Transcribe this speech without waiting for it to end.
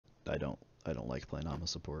I don't like playing Ama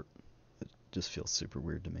support. It just feels super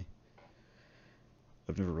weird to me.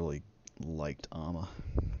 I've never really liked Ama.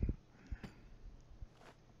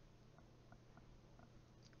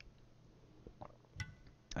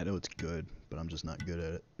 I know it's good, but I'm just not good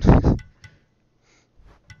at it.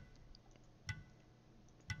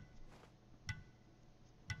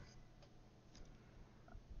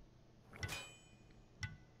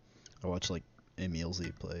 I watch like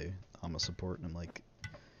Illy play Ama support and I'm like,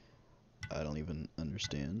 I don't even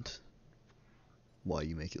understand why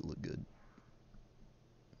you make it look good.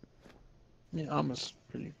 Yeah, Ama's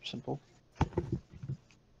pretty simple.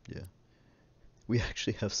 Yeah. We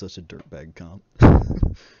actually have such a dirtbag comp.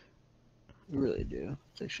 We really do.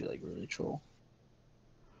 It's actually like really troll.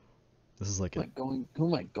 This is like Who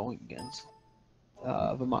am I going against?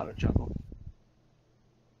 Vamata jungle.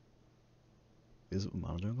 Is it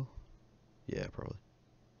Mono Jungle? Yeah, probably.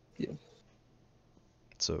 Yeah.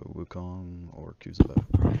 So Wukong or Kuzubo?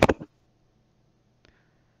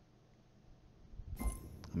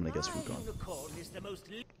 I'm gonna guess Wukong. Unicorn is the most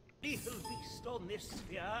lethal beast on this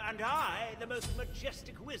sphere, and I, the most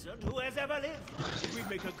majestic wizard who has ever lived. We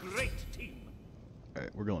make a great team.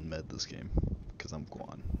 Alright, we're going med this game, because I'm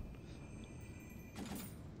Guan.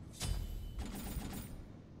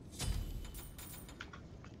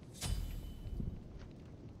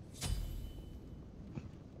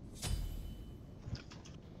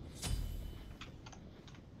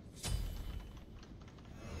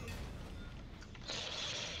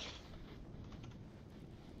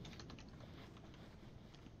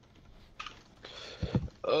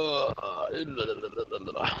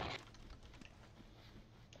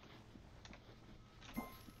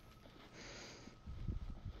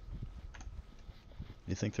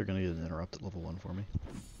 You think they're gonna get an interrupt at level 1 for me?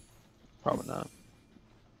 Probably not.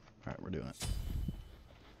 Alright, we're doing it.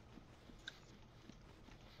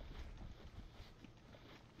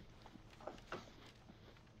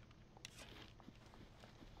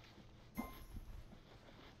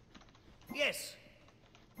 Yes,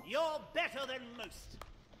 you're better than most.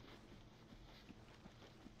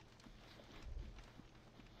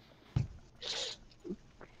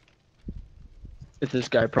 If this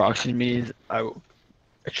guy proxies me,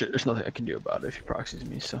 actually, there's nothing I can do about it if he proxies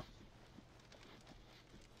me, so.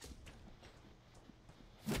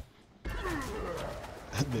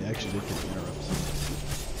 They actually did get interrupts.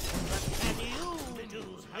 But can you do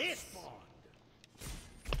this?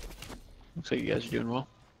 Looks like you guys are doing well.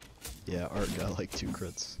 Yeah, Art got like 2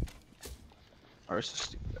 crits. Art's a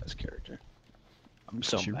stupid ass character. I'm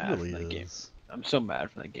so She mad really from that game. is. I'm so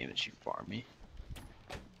mad from that game that she farmed me.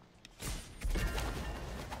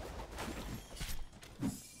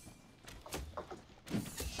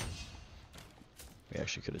 We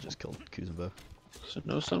actually could have just killed Kuzubo. So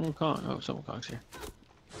no Sun Wukong. Oh, Sun Wukong's here.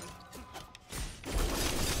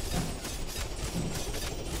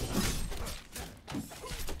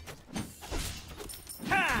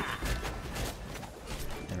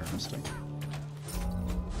 Interesting.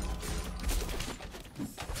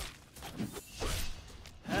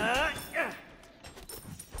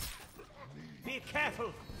 Be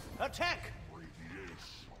careful. Attack.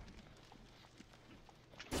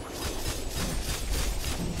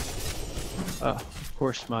 Of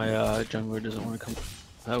course my jungler doesn't want to come.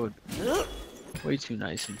 That would way too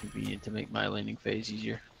nice and convenient to make my laning phase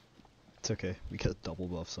easier. It's okay. We got double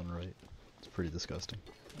buffs on right. It's pretty disgusting.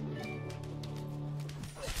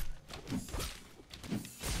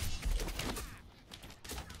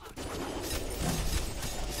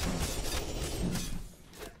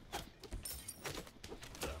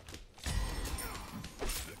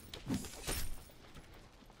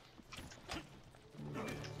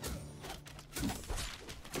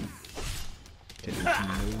 Okay, there's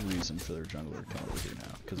no reason for their jungler to come over here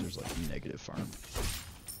now, because there's like negative farm.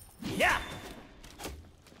 Yeah.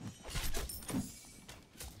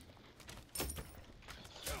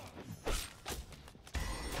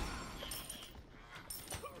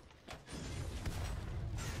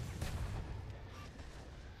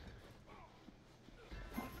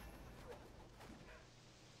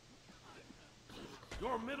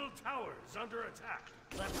 Your middle tower is under attack.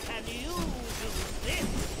 But can you do this?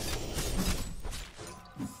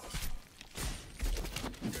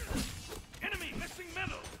 Enemy missing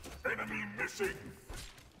middle. Enemy missing.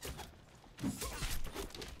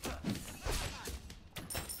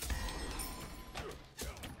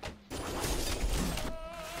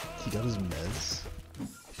 He got his meds.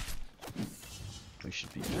 We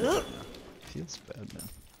should be. Feels bad, man.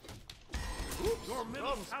 Your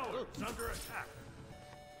middle tower is under attack.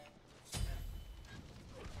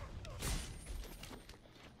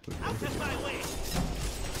 Out of my way.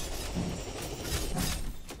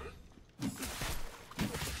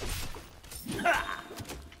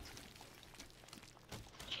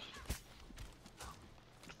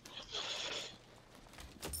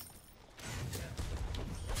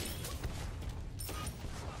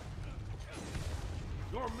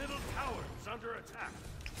 Your middle tower is under attack.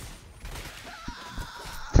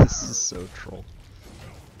 This is so troll.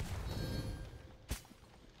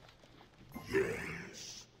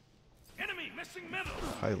 Enemy missing middle.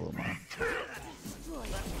 Hi, Loma. What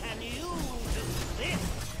can you do this?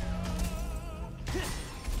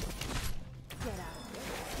 Get out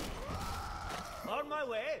of On my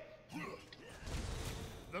way.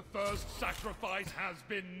 The first sacrifice has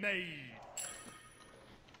been made.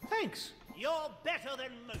 Thanks. You're better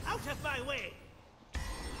than most. Out of my way.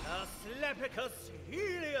 Asclepicus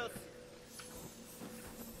Helios.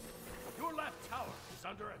 Your left tower is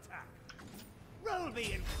under attack. Roll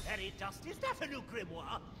me in fairy dust. Is that a new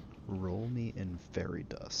grimoire? Roll me in fairy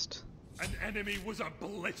dust. An enemy was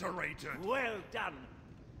obliterated. Well done.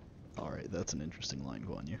 Alright, that's an interesting line,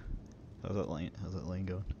 Guan Yu. How's that lane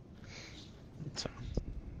going? It's,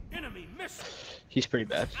 Enemy missing. he's pretty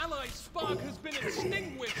bad. Allied spark has been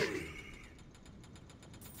extinguished.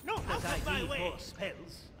 Not that I need more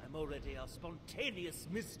spells. I'm already a spontaneous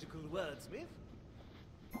mystical wordsmith.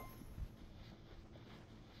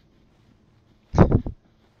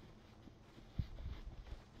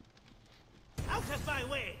 Out of my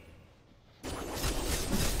way!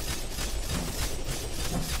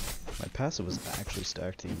 My passive was actually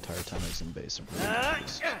stacked the entire time I was in base. I'm really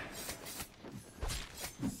confused.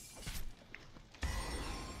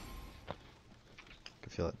 I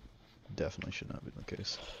feel that definitely should not be the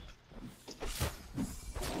case.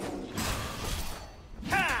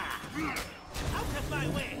 Ha! Out of my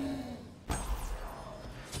way!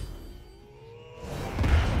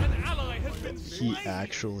 An ally has been He slain.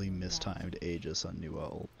 actually mistimed Aegis on new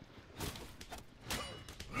ult.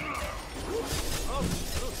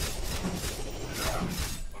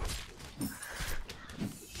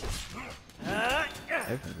 I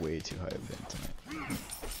have way too high of ping tonight.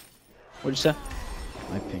 What'd you say?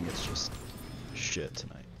 My ping is just shit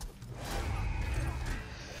tonight.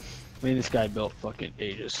 I mean, this guy built fucking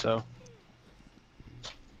Aegis, so.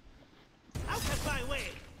 Out of my way!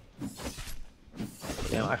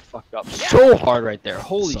 Damn, I fucked up so hard right there.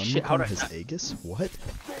 Holy shit, how Sunwukong did I has not... Aegis? What?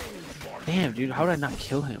 Damn, dude, how did I not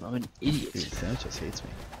kill him? I'm an idiot. Dude, Thanatos hates me.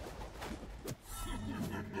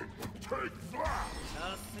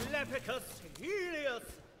 Asclepicus Helios!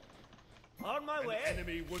 On my An way!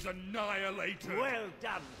 enemy was annihilated. Well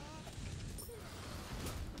done!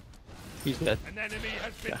 He's dead. An enemy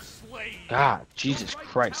has been slain. God, Jesus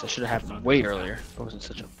Christ, that should have happened way earlier. I wasn't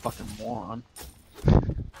such a fucking moron.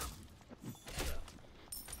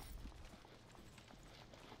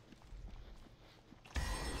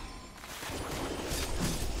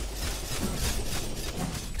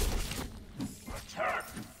 Attack.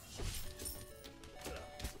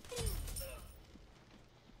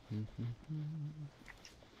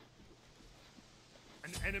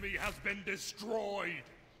 An enemy has been destroyed.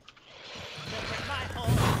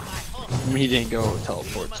 I mean, he didn't go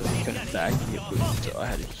teleport, so he couldn't back the boot, so I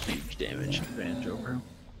had a huge damage advantage over him.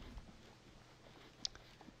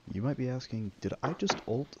 You might be asking, did I just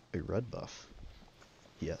ult a red buff?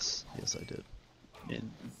 Yes, yes I did.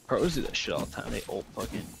 And pros do that shit all the time. They ult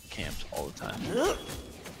fucking camps all the time.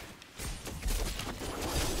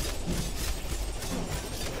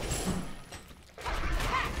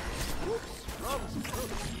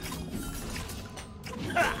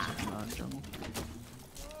 Non-jungle.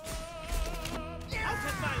 Out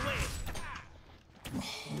of my way!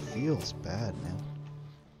 Feels bad, man.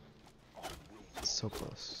 It's so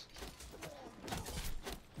close.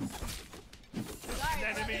 An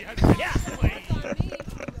enemy has been slain.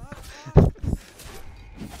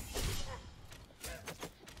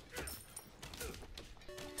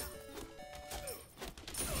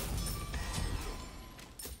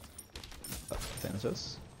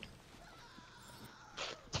 Thanatos?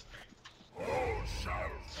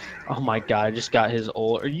 Oh my god, I just got his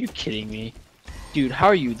ult. Are you kidding me? Dude, how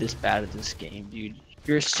are you this bad at this game, dude?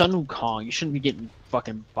 You're a Sun Wukong. You shouldn't be getting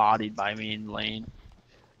fucking bodied by me in lane.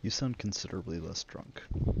 You sound considerably less drunk.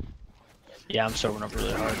 Yeah, I'm sobering up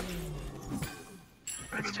really hard.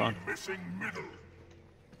 It's fun.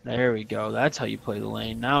 There we go. That's how you play the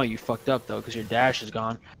lane. Now you fucked up though, because your dash is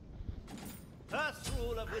gone. First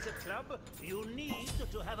rule of Wizard Club, you need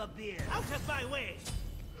to have a beard. Out of my way!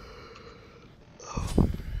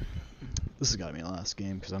 This has got to be my last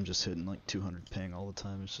game because I'm just hitting like 200 ping all the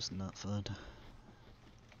time. It's just not fun.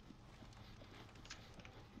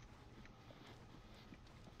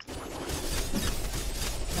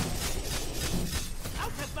 Out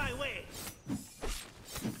of my way!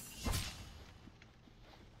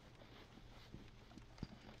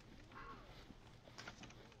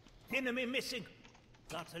 Enemy missing.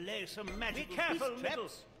 Got to lay some magic. Be careful,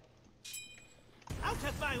 Middles. Out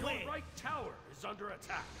of my way! Your right tower is under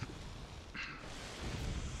attack.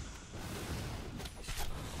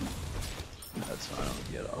 That's fine.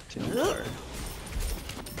 I'll get off too. I'm tired.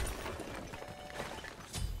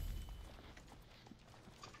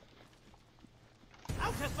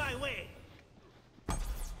 Out of my way! I'm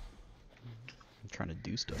trying to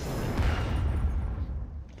do stuff.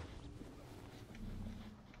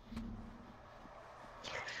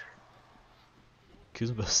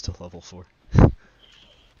 Kuzuba's still level 4. An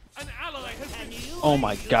ally has been Oh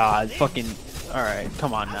my god. Fucking. Alright,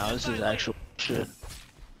 come on now. This is actual shit.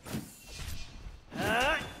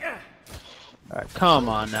 Alright, come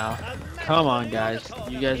on now. Come on, guys.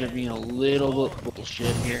 You guys are being a little bit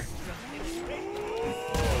bullshit here.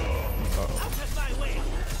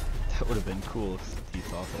 That would have been cool if he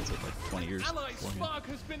thought that was like 20 years ally before me. spark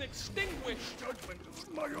has been extinguished. Judgment is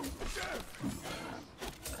my own death.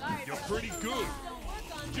 You're pretty good.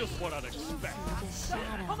 Just what I'd expect.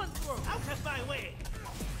 Coming through! Out of my way!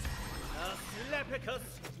 Asclepicus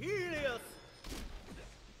Helios!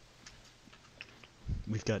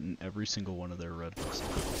 We've gotten every single one of their red books.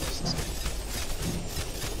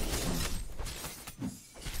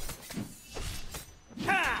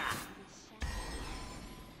 Ha!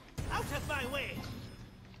 Out of my way!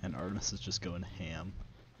 And Artemis is just going ham.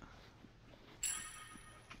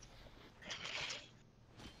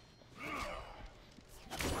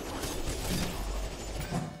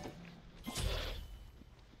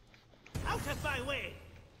 Out of my way!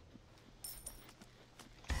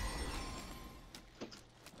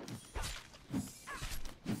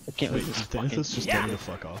 I can't Wait, wait is this fucking. Thanatos just telling you to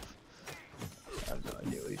fuck off? I have no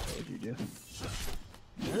idea what he told you to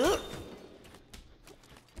do.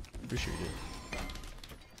 Appreciate it.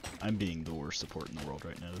 I'm being the worst support in the world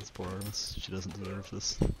right now. This poor Artemis. She doesn't deserve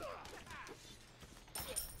this.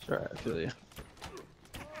 It's alright, I feel you.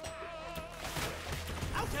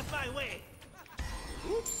 Out of my way!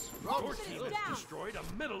 Oops! Your Wrong team field. has destroyed a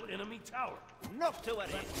middle enemy tower. Not to worry.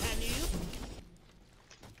 Can you?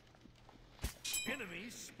 Enemy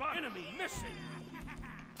spot. Enemy missing.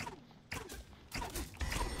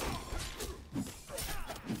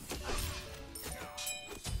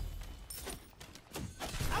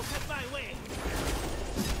 Out of my way!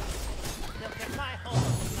 Look at my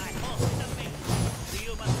horse. My horse is amazing.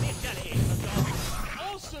 You must be jelly, dog.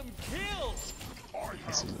 Awesome kills.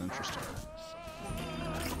 This is interesting.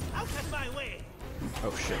 Out of my way!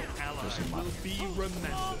 Oh shit. Ally There's a map. will be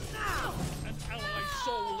remembered. Now! An ally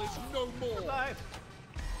soul is no more. Life!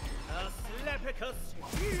 Asclepicus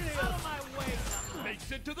Helios! Out of my way!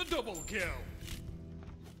 Makes it to the double kill.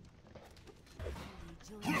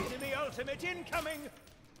 Enemy ultimate incoming!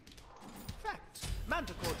 Fact,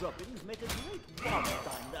 manticore droppings make a great bomb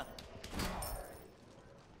finder.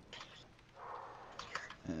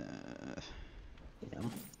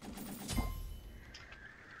 Damn.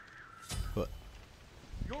 What?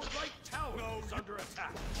 Your right tower is under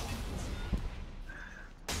attack.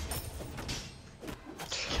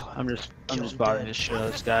 I'm just bothering the shit out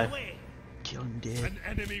of this guy. Kill him dead. An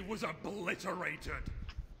enemy was obliterated.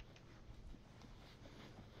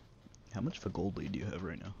 How much of a gold lead do you have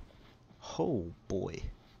right now? Oh boy.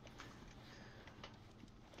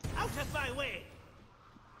 Out of my way!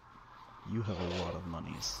 You have a lot of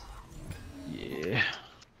monies. Yeah.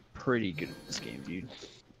 Pretty good at this game, dude.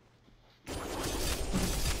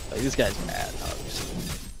 Like, this guy's mad,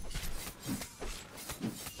 obviously.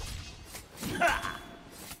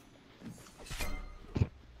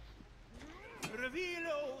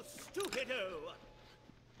 Revelo stupido!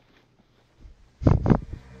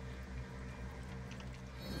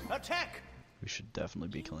 Attack! We should definitely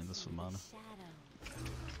be killing this with mana.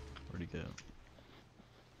 Where'd he go?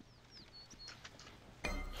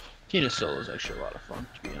 Tina solo is actually a lot of fun,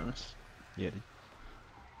 to be honest. Yeah, dude.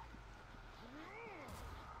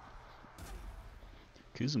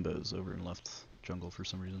 Kuzumbo is over in left jungle for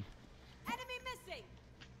some reason. Enemy missing.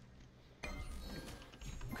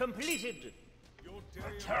 Completed!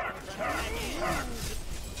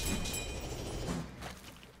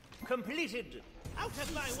 Completed! Out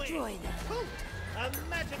of my way! Destroy them. Poof! A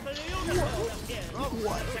magical unicorn appeared!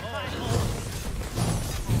 What? My horse!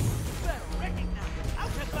 Well recognized! Out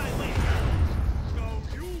of my way! Go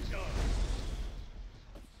you go.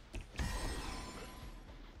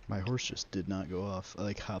 My horse just did not go off. I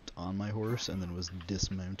like hopped on my horse and then was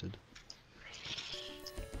dismounted.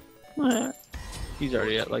 He's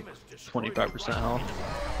already at like 25% health.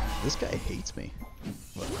 This guy hates me.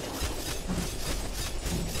 What?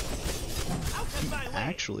 Out of my way!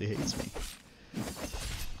 Actually hates me.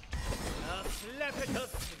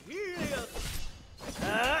 Asclepicus Helios!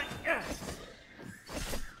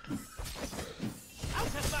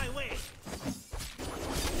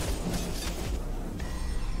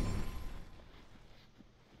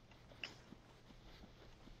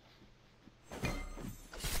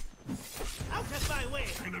 way.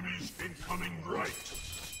 Enemies incoming right.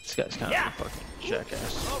 This guy's kind of a fucking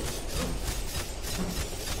jackass.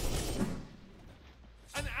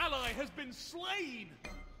 An ally has been slain.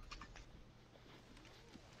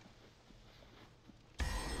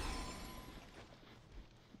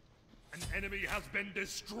 An enemy has been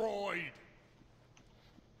destroyed.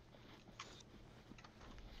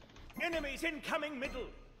 Enemies incoming middle.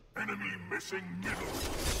 Enemy missing middle.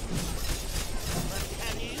 But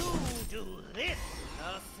can you do this?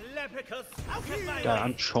 Slepicus out of my God, way.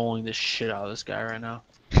 I'm trolling the shit out of this guy right now.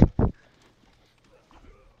 I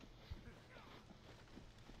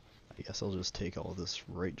guess I'll just take all this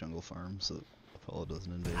right jungle farm so that Apollo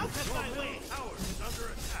doesn't invade Out it. of my way. Tower is under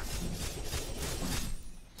attack.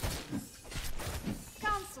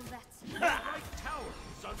 Cancel that. Right tower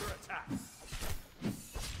is under attack.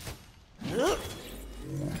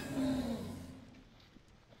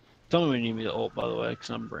 Tell me when you need me to ult, by the way, because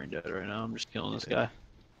I'm brain dead right now. I'm just killing this guy.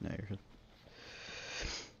 No, you're good.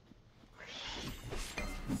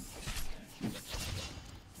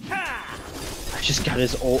 I just got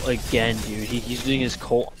his ult again, dude. He's doing his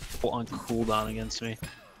ult on cooldown against me.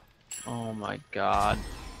 Oh my god.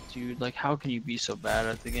 Dude, like, how can you be so bad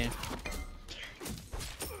at the game?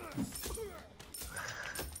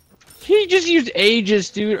 He just used Aegis,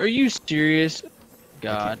 dude. Are you serious? I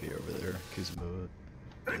God. can't be over there. Kuzuma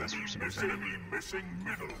does for some reason. Enemy missing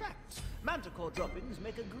middle. Manticore droppings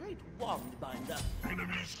make a great wand binder.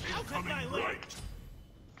 Enemies Out of my incoming way. right.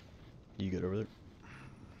 You good over there?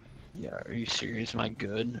 Yeah, are you serious? Am I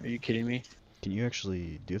good? Are you kidding me? Can you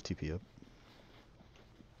actually do you have TP up?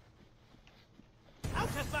 Out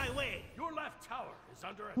of my way. Your left tower is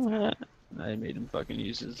under attack. I made him fucking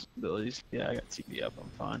use his abilities. Yeah, I got TP up. I'm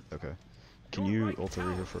fine. Okay. Can you ult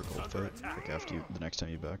over here for a gold fight? Like after you, the next time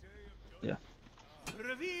you back? Yeah.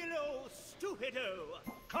 Revelo stupido.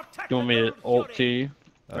 Do you want me to ult to you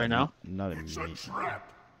right now? Not It's a immediately. trap.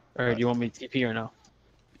 Or do you want me to TP or no?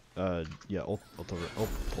 Yeah, ult over. Ult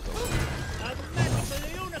over. A magical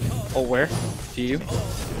unicorn. Oh, where? To you? Out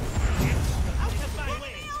of my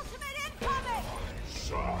way. Ultimate incoming!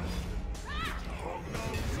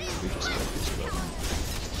 We just got these about.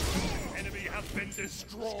 Enemy has been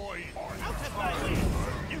destroyed. Out of my way.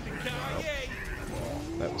 You can die, yay.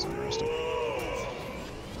 That was interesting.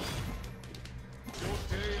 Your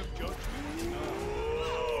day of judgment.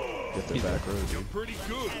 Get the back row, You're dude. pretty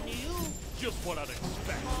good. And you. Just what I'd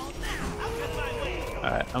expect. Out of my way.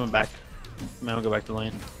 Alright, I'm back. I'm gonna go back to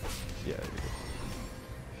lane. Yeah, you're good.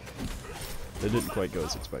 It didn't quite go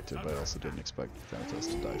as expected, but I also didn't expect Thanatos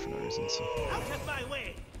to die for no reason, so. Out of my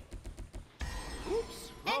way.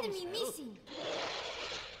 Oops. Enemy missing.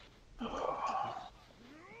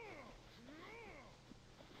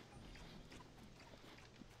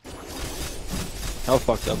 How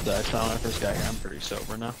fucked up did I sound when I first got here? I'm pretty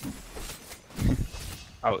sober now.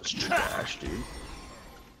 I was trash, dude.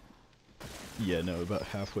 Yeah, no, about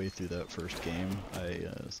halfway through that first game, I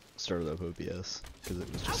started up OBS, because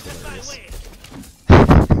it was just Out of my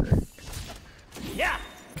hilarious. way. Yeah.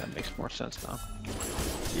 That makes more sense now.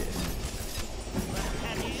 Yeah,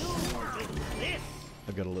 Can you do this?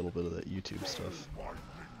 I've got a little bit of that YouTube stuff.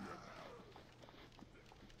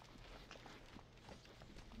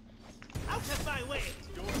 Out of my way.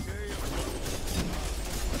 Your day of judgment.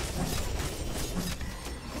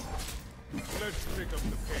 Let's pick up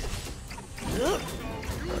the pace.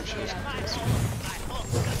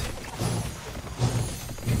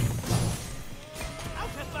 Out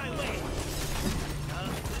of my way.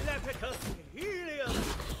 Lepicus helium.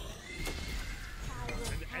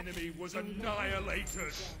 An enemy was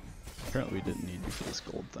annihilated. Apparently we didn't need you for this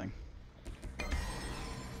gold thing.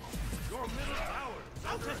 Your middle tower is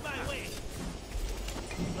Out under of attack. my way.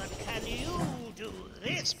 But can you do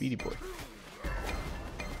He's a this? speedy boy.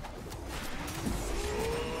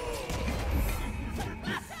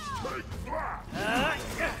 Make flat. Out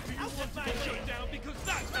You want of to my get way. shut down because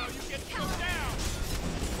that's how you get shut down.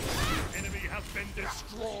 The enemy has been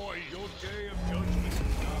destroyed. Your day of judgment is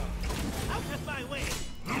done. Out of my way.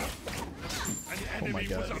 An Oh my enemy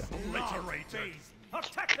God, was yeah. obliterated.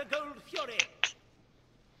 Attack the gold fury.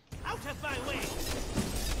 Out of my way.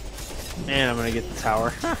 And I'm gonna get the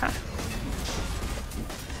tower.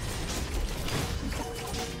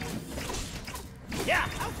 Yeah.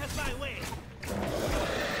 Out of my way.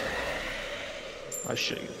 I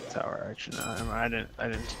should get the tower. Actually, no, I didn't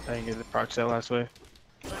get the proxy last way.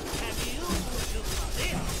 But can you do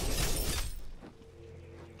this?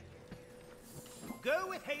 Go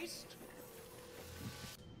with haste.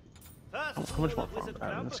 First How much rule more of Wizard farm do I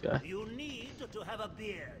have in Club, this guy? You need to have a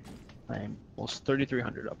beard. I'm almost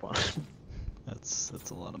 3,300 up on it. That's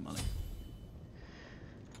a lot of money.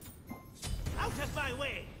 Out of my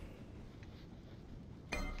way!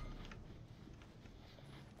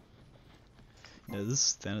 Yeah,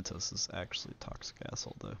 this Thanatos is actually a toxic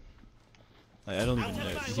asshole, though. Like, I don't even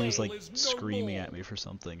know. He was like screaming at me for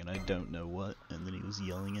something, and I don't know what, and then he was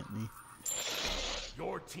yelling at me.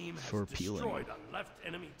 Your team has For peeling. destroyed a left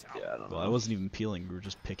enemy tower. Yeah, I don't know. Well, I wasn't even peeling. We were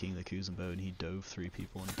just picking the Kuzenbo, and he dove 3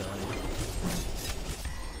 people and died.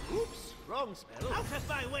 Oops, wrong spell. Out of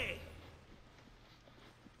my way!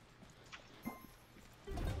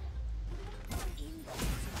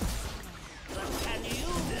 What can you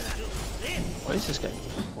do? This What is this guy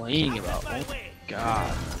playing about? Oh my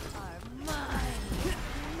god.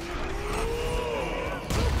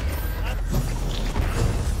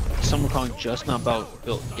 Someone calling just not about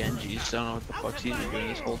built Genji, so I don't know what the fuck's he been doing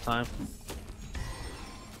this whole time.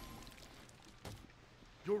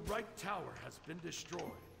 Your right tower has been destroyed.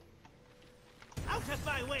 out of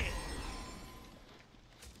my way!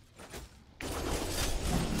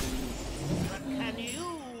 What can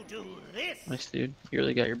you do? This Nice, dude. You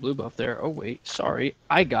really got your blue buff there. Oh, wait. Sorry.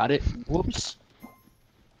 I got it. Whoops.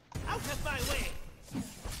 out of my way!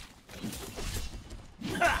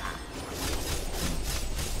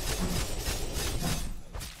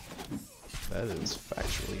 That is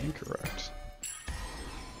factually incorrect.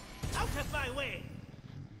 Out of my way!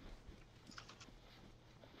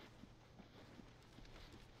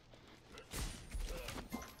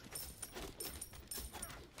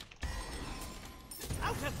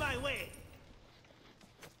 Out of my way!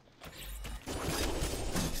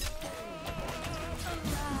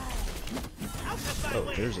 Out of my Oh,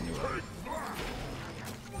 way! there's a new one.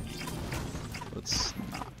 Let's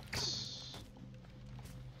not.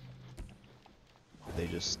 They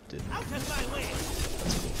just didn't. Out of my way!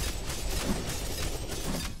 That's cool.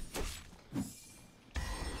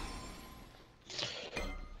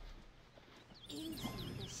 Into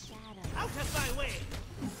the shadow. Out of my way!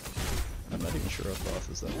 I'm not even sure how Thoth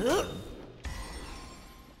is that bad.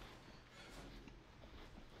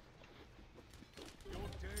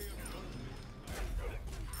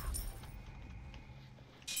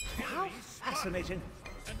 How fascinating!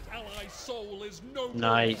 An ally soul is no more.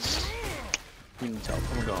 Nice. You can tell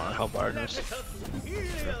I'm going to help Artemis.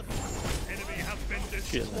 Enemy has been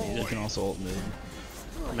She doesn't need You it. can also ult mid.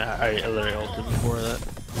 Nah, I literally ulted before that.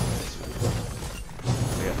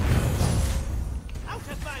 Out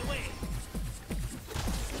of my way!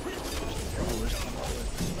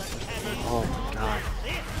 Oh my god.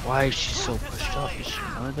 Why is she so pushed up? Is she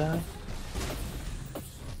gonna die?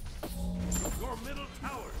 Your middle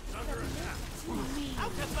tower is under attack. Out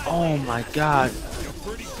of my Oh my god. You're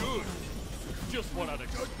pretty good. Just what I'd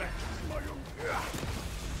expect.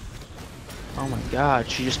 Oh my god.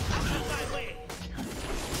 She just. my way!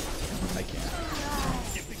 I can't.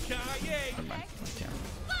 Yippee-ki-yay. Never mind. I can't.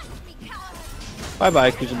 Watch me, coward. Bye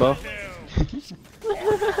bye, Kuzubo.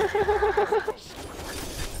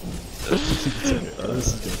 This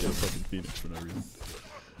is gonna get a fucking Phoenix for no reason.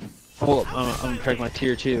 Hold up. I'm gonna check my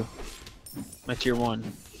tier 2. My tier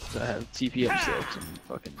 1. So I have TP up 6 and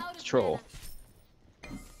fucking troll.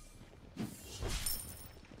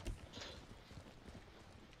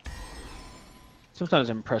 Sometimes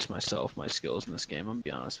I impress myself, my skills in this game, I'm gonna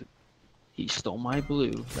be honest with you. He stole my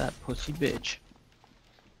blue, that pussy bitch.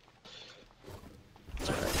 It's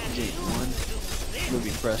alright, he's 8-1. We'll be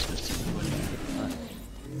impressed with this team.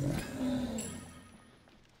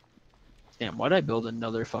 Damn, why'd I build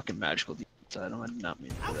another fucking magical defense item? I did not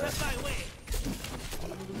mean to do Out that. of my way!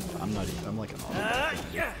 I'm not even. I'm like an auto.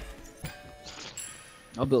 Yeah!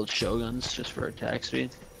 I'll build shoguns just for attack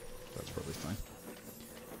speed. That's probably fine.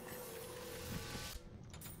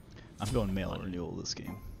 I'm going mail renewal this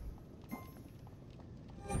game.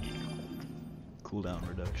 Cooldown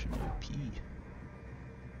reduction OP.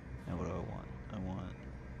 Now what do I want? I want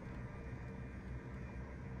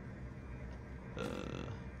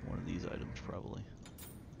one of these items probably.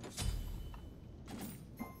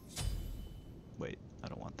 Wait, I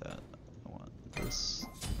don't want that. I want this.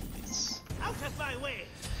 These. Out of my way!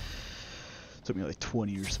 Took me like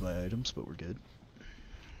 20 years to buy items, but we're good.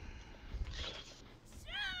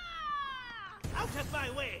 Out of my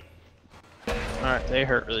way! Alright, they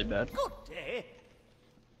hurt really bad. Good day!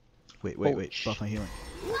 Wait, Holy buff my healing.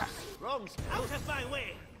 Wrong spell. Out of my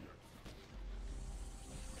way!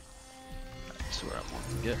 That's where I want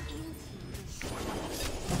to get.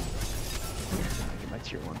 Get my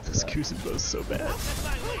tier 1 for This that. Kuzenbo's so bad. Out of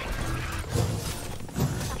my way!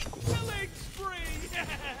 Killing spree.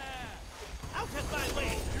 Out of my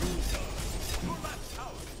way! Your left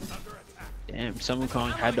tower is under attack. Damn, someone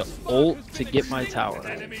calling had to ult to get my tower.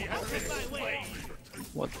 Enemy has been slain.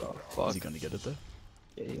 What the Is fuck? he gonna get it though?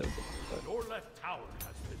 Yeah, he'll get fucked. Your left tower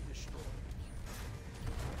has been destroyed.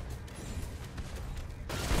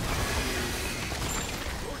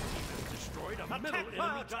 Your team has destroyed a middle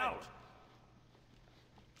enemy tower.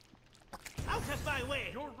 Out of my way!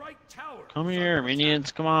 Your right tower. Come is here, under attack.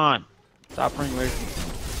 minions. Come on. Stop running away from me.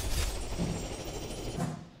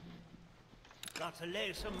 Got to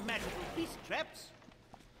lay some magical beast traps.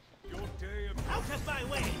 Your day of Out of my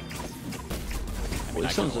way! I Well, mean,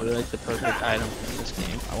 this one's really like the perfect item in this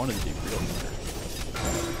game. I wanted to do real.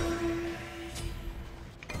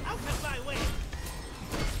 Out of my way!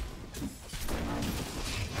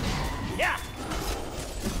 Yeah!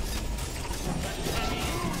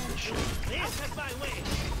 Out of my way!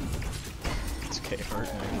 It's okay, hard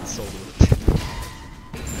and I get sold with it.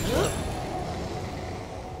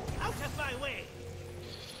 Out of my way!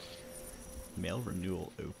 Mail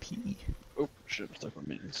renewal OP. Oh, shit, I'm stuck with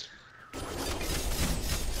minions.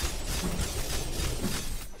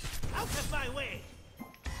 Out of my way!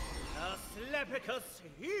 Aslepicus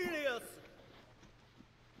Helios!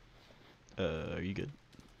 Are you good?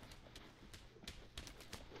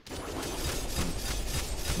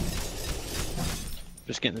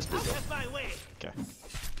 Just getting this Out digital. of my way! Okay.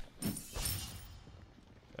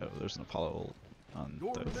 Oh, there's an Apollo ult on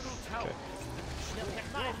Your the. middle tower. Okay. Look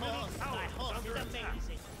at my horse! My horse is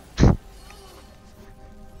amazing!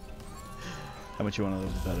 How much you want to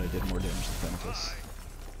bet I did more damage than Thanatos?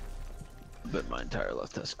 Bet my entire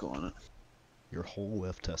left testicle on it. Your whole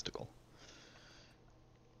left testicle.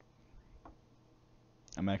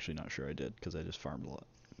 I'm actually not sure I did because I just farmed a lot.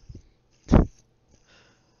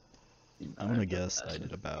 I'm gonna guess I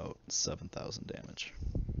did about 7,000 damage.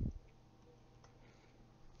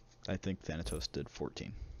 I think Thanatos did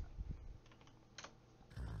 14.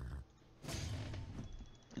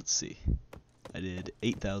 Let's see. I did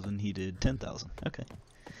 8,000, he did 10,000. Okay.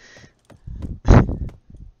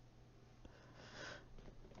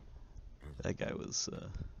 That guy was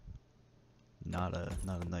not a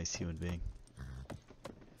nice human being.